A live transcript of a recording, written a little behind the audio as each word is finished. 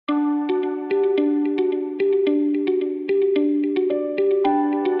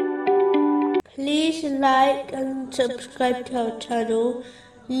like and subscribe to our channel.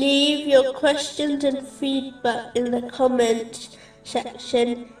 Leave your questions and feedback in the comments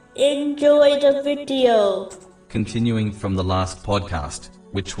section. Enjoy the video. Continuing from the last podcast,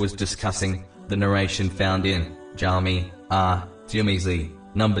 which was discussing the narration found in Jami Tirmizi,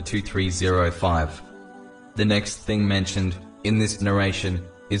 number 2305. The next thing mentioned in this narration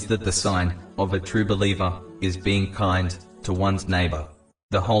is that the sign of a true believer is being kind to one's neighbor.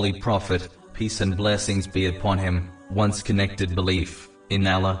 The Holy Prophet, peace and blessings be upon him, once connected belief in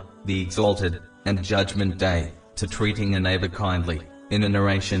Allah, the Exalted, and Judgment Day, to treating a neighbor kindly, in a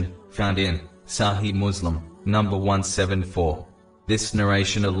narration found in Sahih Muslim, number 174. This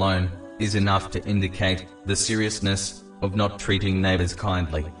narration alone is enough to indicate the seriousness of not treating neighbors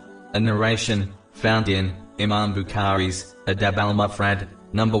kindly. A narration found in Imam Bukhari's Adab al-Mufrad,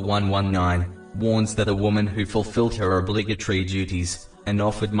 number 119, warns that a woman who fulfilled her obligatory duties and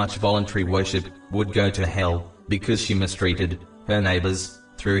offered much voluntary worship would go to hell because she mistreated her neighbors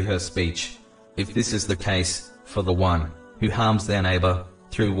through her speech. If this is the case for the one who harms their neighbor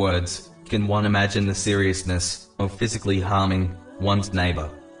through words, can one imagine the seriousness of physically harming one's neighbor?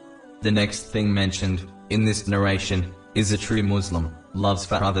 The next thing mentioned in this narration is a true Muslim loves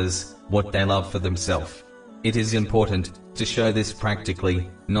for others what they love for themselves. It is important to show this practically,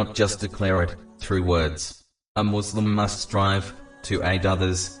 not just declare it through words. A Muslim must strive to aid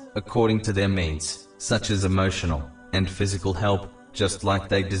others according to their means, such as emotional and physical help, just like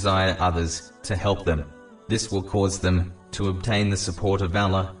they desire others to help them. This will cause them to obtain the support of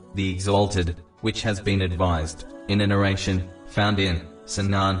Allah, the Exalted, which has been advised in a narration found in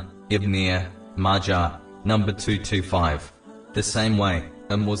Sunan Ibn Majah, number 225. The same way,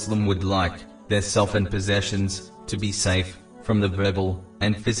 a Muslim would like their self and possessions to be safe from the verbal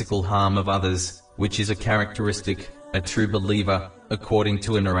and physical harm of others, which is a characteristic a true believer, according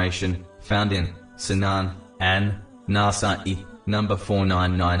to a narration found in Sunan an-Nasa'i, number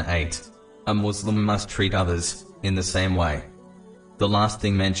 4998. A Muslim must treat others in the same way. The last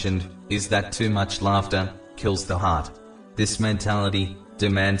thing mentioned is that too much laughter kills the heart. This mentality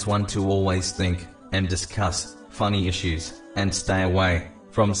demands one to always think and discuss funny issues and stay away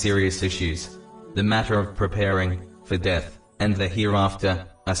from serious issues. The matter of preparing for death and the hereafter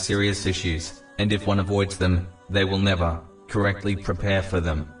are serious issues, and if one avoids them, they will never correctly prepare for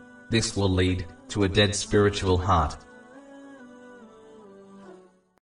them. This will lead to a dead spiritual heart.